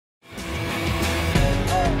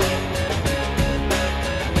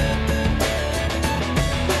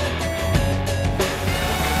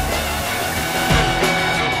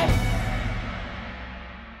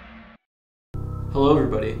Hello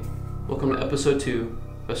everybody, welcome to episode 2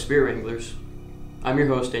 of Spirit Wranglers. I'm your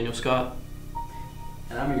host, Daniel Scott.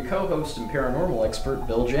 And I'm your co-host and paranormal expert,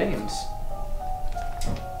 Bill James.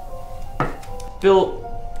 Bill,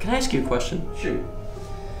 can I ask you a question? Shoot.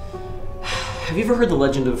 Have you ever heard the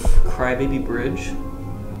legend of Crybaby Bridge?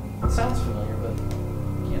 It sounds familiar, but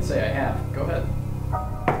can't say I have. Go ahead.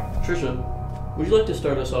 Trisha, would you like to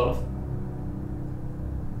start us off?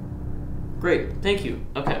 Great, thank you.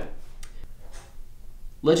 Okay.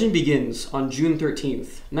 Legend begins on June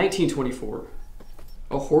 13th, 1924.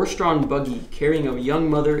 A horse-drawn buggy carrying a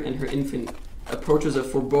young mother and her infant approaches a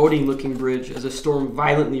foreboding-looking bridge as a storm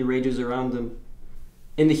violently rages around them.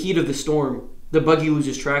 In the heat of the storm, the buggy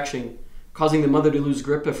loses traction, causing the mother to lose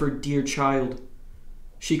grip of her dear child.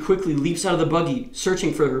 She quickly leaps out of the buggy,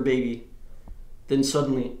 searching for her baby. Then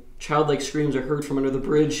suddenly, childlike screams are heard from under the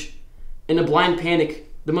bridge. In a blind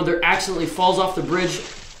panic, the mother accidentally falls off the bridge,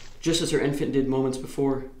 just as her infant did moments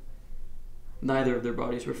before. Neither of their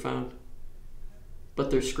bodies were found,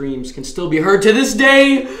 but their screams can still be heard to this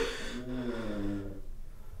day.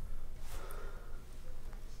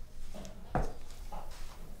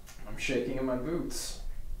 I'm shaking in my boots.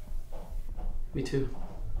 Me too.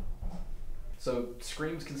 So,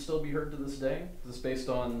 screams can still be heard to this day? Is this based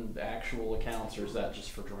on actual accounts, or is that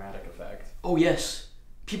just for dramatic effect? Oh yes,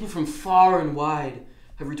 people from far and wide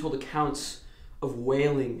have retold accounts of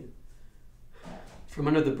wailing from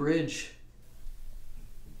under the bridge.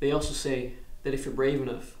 They also say that if you're brave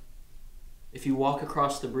enough, if you walk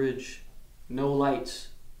across the bridge, no lights,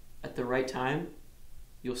 at the right time,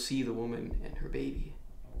 you'll see the woman and her baby.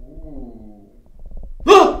 Ooh.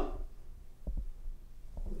 Ah!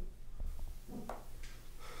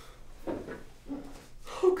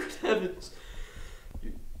 Oh, good heavens.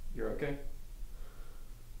 You're okay?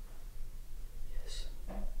 Yes,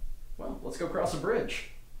 Well, let's go cross a bridge.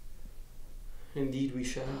 indeed we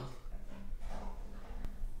shall.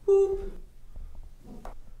 Boop.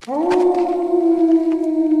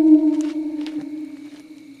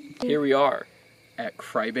 Here we are at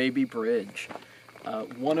Crybaby Bridge,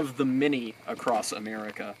 one of the many across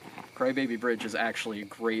America. Crybaby Bridge is actually a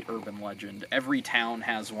great urban legend. Every town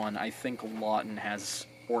has one. I think Lawton has,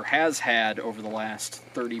 or has had over the last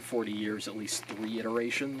 30, 40 years, at least 3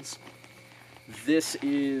 iterations. This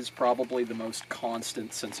is probably the most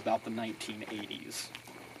constant since about the 1980s.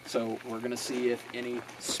 So we're going to see if any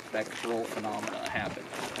spectral phenomena happen.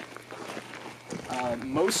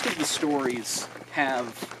 Most of the stories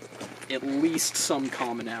have at least some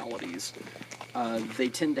commonalities. They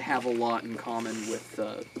tend to have a lot in common with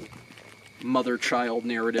mother-child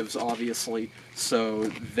narratives, obviously, so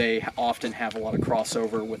they often have a lot of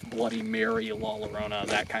crossover with Bloody Mary, La Llorona,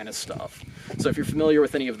 that kind of stuff. So if you're familiar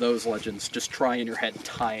with any of those legends, just try in your head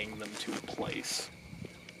tying them to a place.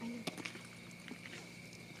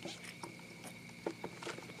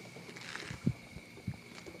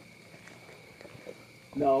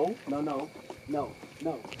 No.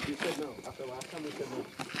 You said no. After last time we said no.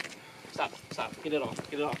 Stop. Get it off.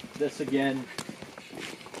 This again.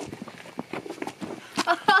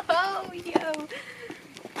 Oh, yo.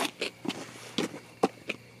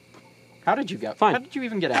 How did you get? Fine. How did you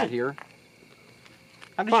even get out here?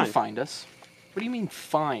 How did Fine. you find us? What do you mean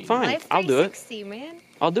fine? Fine. Life I'll do it. 360, man.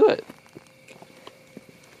 I'll do it.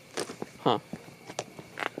 Huh.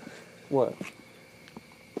 What?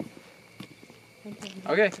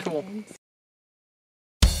 Okay, cool.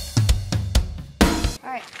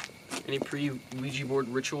 Alright, Any pre-Ouija board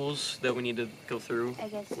rituals that we need to go through I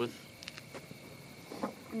guess. with?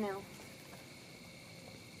 No.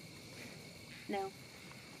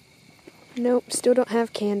 Nope, still don't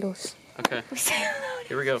have candles. Okay,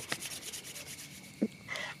 here we go.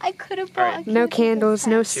 I could have brought Alright. a No candle candles,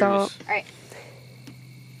 no this salt. time. Alright.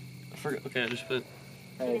 I forgot. Okay, I just put.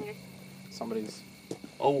 Hey, somebody's.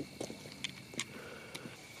 Oh,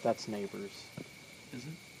 That's neighbors. is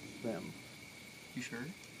it? Them. You sure?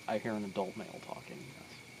 I hear an adult male talking.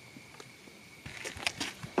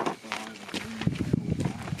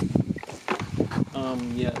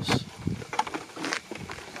 Yes.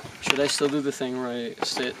 Should I still do the thing where I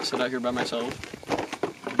sit out here by myself?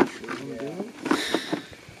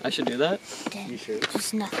 I should do that? You sure?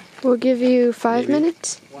 Just nothing. We'll give you 5 Maybe.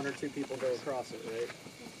 minutes. 1 or 2 people go across it, right?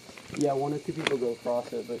 Yeah, 1 or 2 people go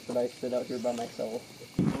across it, but should I sit out here by myself?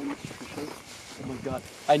 Oh my god.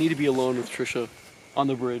 I need to be alone with Trisha on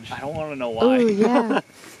the bridge. I don't want to know why. Oh, yeah.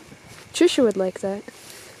 Trisha would like that.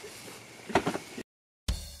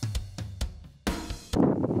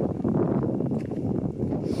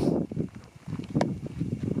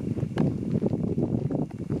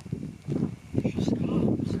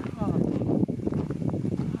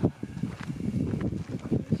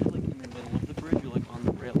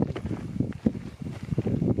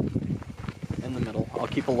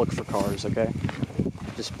 keep a look for cars, okay?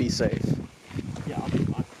 Just be safe. Yeah, I'll be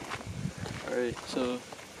fine. Alright, so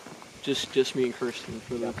just me and Kirstin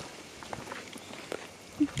for the...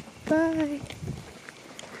 Bye.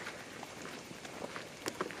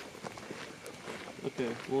 Okay,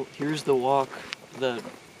 well, here's the walk that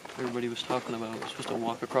everybody was talking about. We're supposed to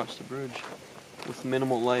walk across the bridge with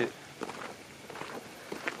minimal light.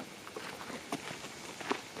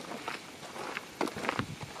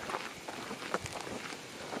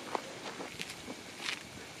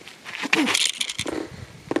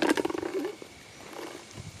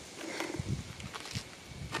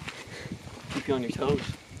 Keep you on your toes.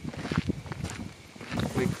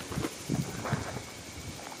 Wait.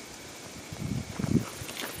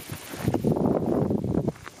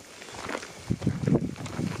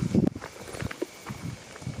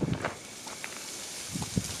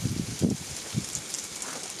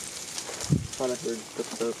 Thought I heard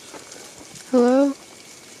footsteps. Hello?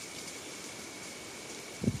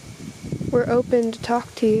 We're open to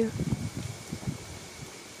talk to you.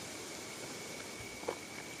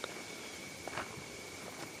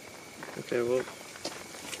 Okay, well,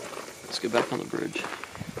 let's get back on the bridge.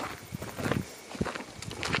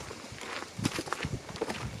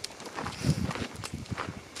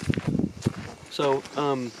 So,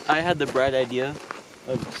 I had the bright idea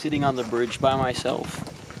of sitting on the bridge by myself.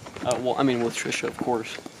 Well, I mean, with Trisha, of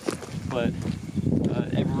course. But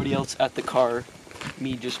everybody else at the car,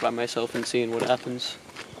 me just by myself and seeing what happens.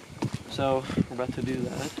 So, we're about to do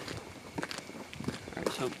that.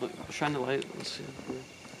 Alright, so look, shine the light. Let's see.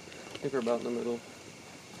 I think we're about in the middle.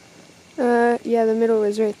 Yeah, the middle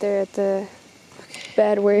is right there at the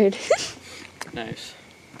bad word. Nice.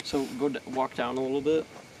 So walk down a little bit.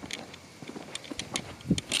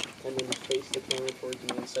 And then face the camera towards me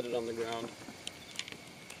and set it on the ground.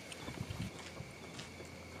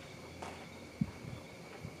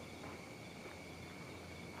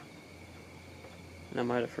 And I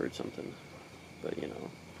might have heard something. But, you know,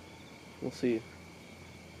 we'll see.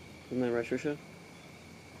 Isn't that right, Trisha?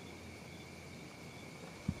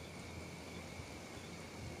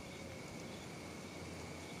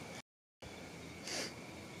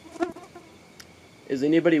 Is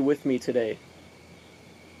anybody with me today?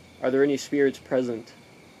 Are there any spirits present?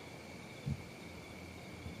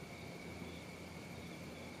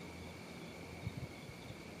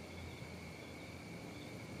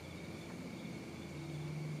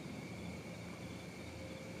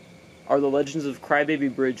 Are the legends of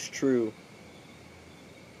Crybaby Bridge true?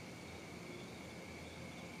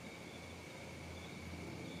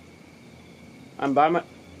 I'm by my...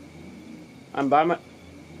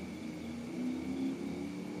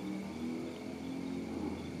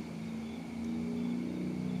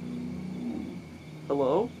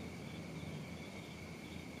 Hello?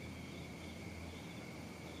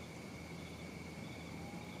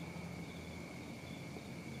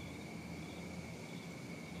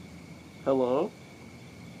 Hello?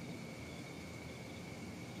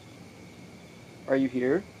 Are you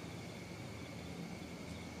here?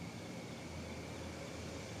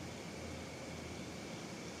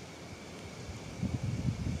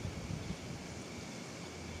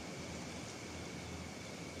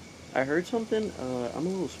 I heard something. I'm a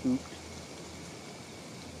little spooked.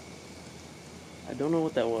 I don't know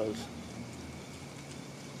what that was.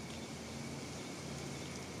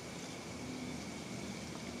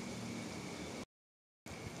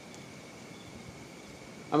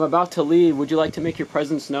 I'm about to leave. Would you like to make your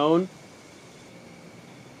presence known?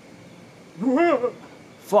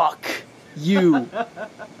 Fuck you.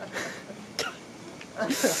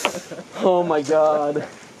 Oh my god.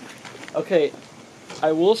 Okay,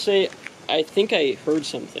 I will say, I think I heard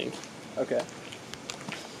something. Okay.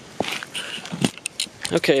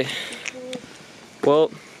 Okay. Well,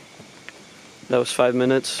 that was 5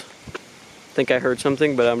 minutes. I think I heard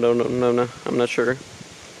something, but I'm not sure.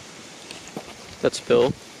 That's Bill.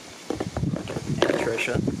 And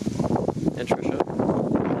Trisha. And Trisha.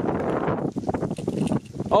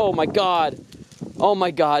 Oh my god! Oh my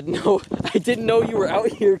god, no. I didn't know you were out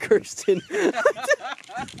here, Kirstin.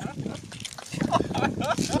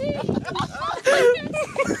 That's great.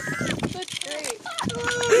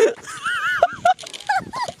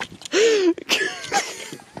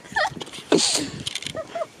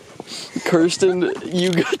 Kirstin, you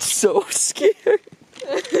got so scared.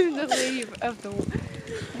 The leave of the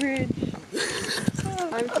bridge.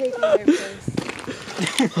 I'm taking my place.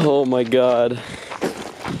 Oh my god.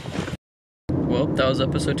 Well, that was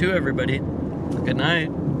episode 2, everybody. Good night.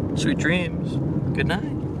 Sweet dreams. Good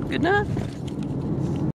night. Good night.